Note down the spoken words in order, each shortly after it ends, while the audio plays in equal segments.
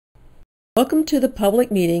Welcome to the public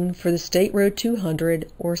meeting for the State Road 200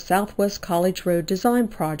 or Southwest College Road Design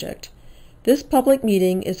Project. This public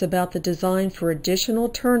meeting is about the design for additional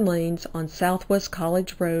turn lanes on Southwest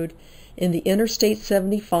College Road in the Interstate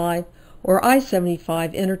 75 or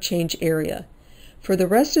I-75 interchange area. For the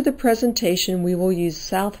rest of the presentation, we will use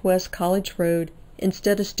Southwest College Road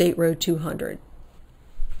instead of State Road 200.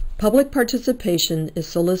 Public participation is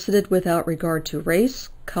solicited without regard to race,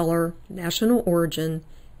 color, national origin,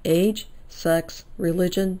 age, sex,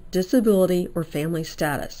 religion, disability, or family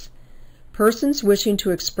status. Persons wishing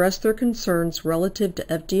to express their concerns relative to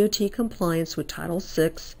FDOT compliance with Title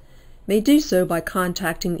VI may do so by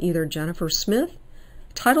contacting either Jennifer Smith,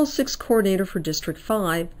 Title VI Coordinator for District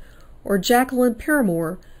 5, or Jacqueline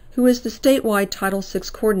Paramore, who is the statewide Title VI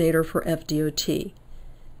Coordinator for FDOT.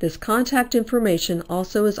 This contact information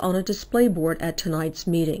also is on a display board at tonight's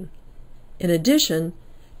meeting. In addition,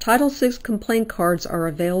 Title VI complaint cards are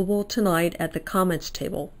available tonight at the comments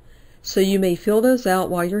table, so you may fill those out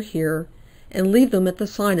while you're here and leave them at the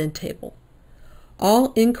sign-in table.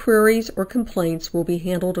 All inquiries or complaints will be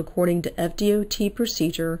handled according to FDOT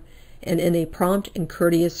procedure and in a prompt and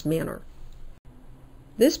courteous manner.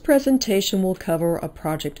 This presentation will cover a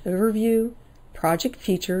project overview, project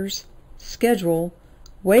features, schedule,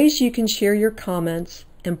 ways you can share your comments,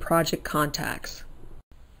 and project contacts.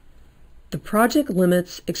 The project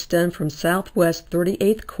limits extend from Southwest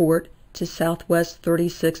 38th Court to Southwest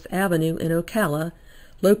 36th Avenue in Ocala,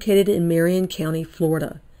 located in Marion County,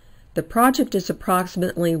 Florida. The project is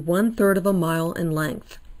approximately 1/3 of a mile in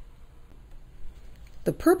length.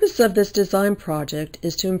 The purpose of this design project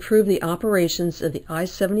is to improve the operations of the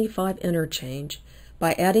I-75 interchange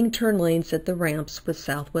by adding turn lanes at the ramps with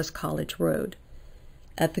Southwest College Road.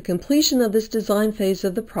 At the completion of this design phase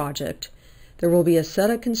of the project, there will be a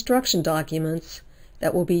set of construction documents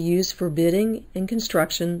that will be used for bidding and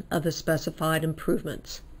construction of the specified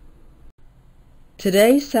improvements.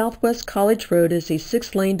 Today, Southwest College Road is a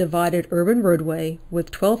 6-lane divided urban roadway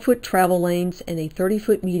with 12-foot travel lanes and a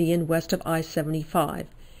 30-foot median west of I-75,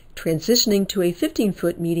 transitioning to a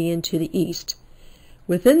 15-foot median to the east.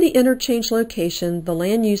 Within the interchange location, the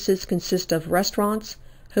land uses consist of restaurants,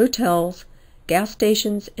 hotels, gas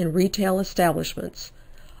stations, and retail establishments.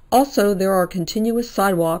 Also, there are continuous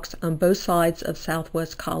sidewalks on both sides of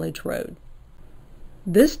Southwest College Road.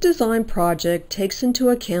 This design project takes into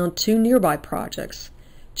account two nearby projects.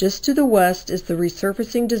 Just to the west is the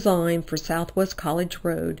resurfacing design for Southwest College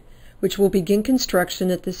Road, which will begin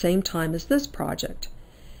construction at the same time as this project.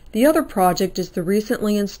 The other project is the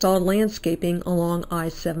recently installed landscaping along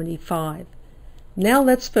I-75. Now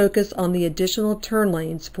let's focus on the additional turn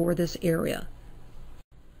lanes for this area.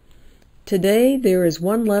 Today, there is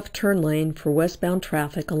one left turn lane for westbound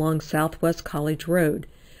traffic along Southwest College Road,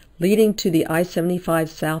 leading to the I-75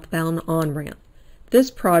 southbound on-ramp. This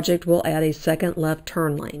project will add a second left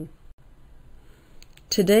turn lane.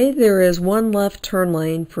 Today, there is one left turn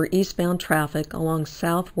lane for eastbound traffic along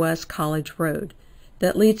Southwest College Road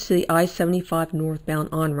that leads to the I-75 northbound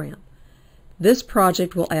on-ramp. This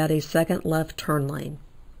project will add a second left turn lane.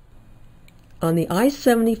 On the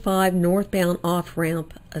I-75 northbound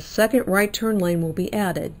off-ramp, a second right turn lane will be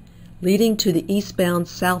added, leading to the eastbound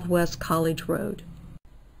Southwest College Road.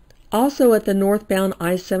 Also at the northbound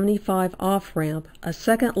I-75 off-ramp, a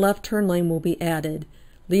second left turn lane will be added,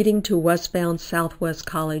 leading to westbound Southwest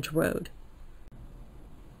College Road.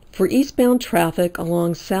 For eastbound traffic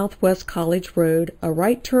along Southwest College Road, a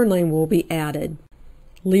right turn lane will be added,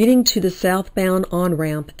 leading to the southbound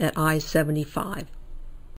on-ramp at I-75.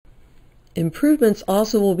 Improvements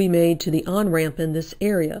also will be made to the on-ramp in this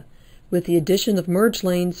area, with the addition of merge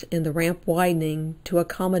lanes and the ramp widening to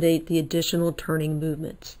accommodate the additional turning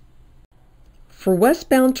movements. For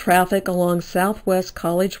westbound traffic along Southwest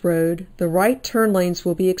College Road, the right turn lanes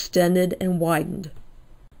will be extended and widened,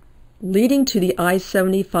 leading to the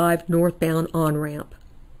I-75 northbound on-ramp.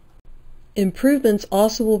 Improvements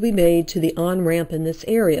also will be made to the on-ramp in this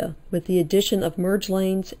area, with the addition of merge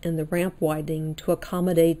lanes and the ramp widening to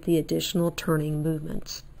accommodate the additional turning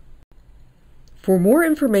movements. For more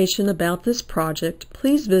information about this project,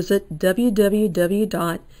 please visit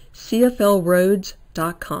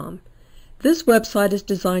www.cflroads.com. This website is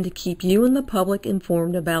designed to keep you and the public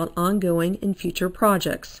informed about ongoing and future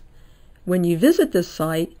projects. When you visit this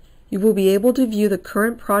site, you will be able to view the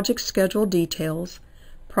current project schedule details,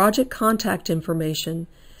 project contact information,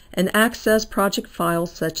 and access project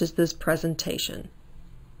files such as this presentation.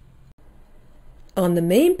 On the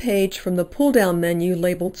main page from the pull-down menu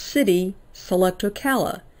labeled City, select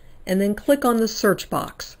Ocala, and then click on the search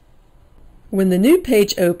box. When the new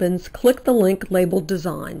page opens, click the link labeled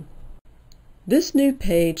Design. This new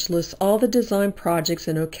page lists all the design projects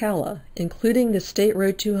in Ocala, including the State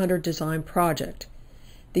Road 200 design project.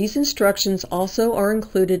 These instructions also are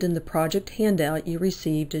included in the project handout you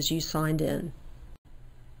received as you signed in.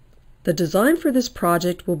 The design for this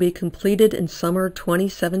project will be completed in summer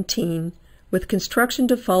 2017, with construction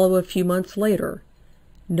to follow a few months later.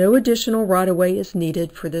 No additional right-of-way is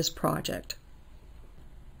needed for this project.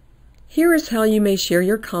 Here is how you may share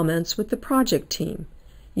your comments with the project team.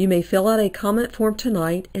 You may fill out a comment form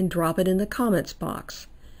tonight and drop it in the comments box.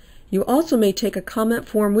 You also may take a comment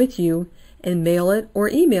form with you and mail it or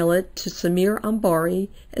email it to Samir Ambari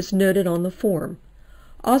as noted on the form.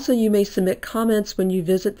 Also, you may submit comments when you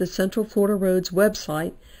visit the Central Florida Roads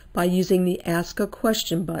website by using the Ask a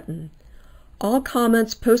Question button. All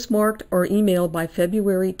comments postmarked or emailed by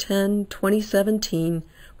February 10, 2017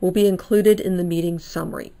 will be included in the meeting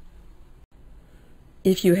summary.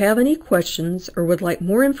 If you have any questions or would like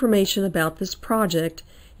more information about this project,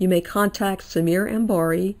 you may contact Samir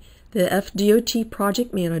Ambari, the FDOT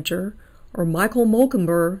Project Manager, or Michael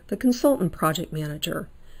Molkenber, the Consultant Project Manager.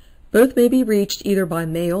 Both may be reached either by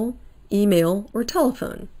mail, email, or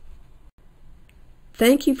telephone.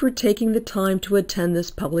 Thank you for taking the time to attend this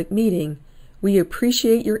public meeting. We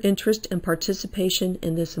appreciate your interest and participation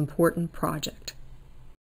in this important project.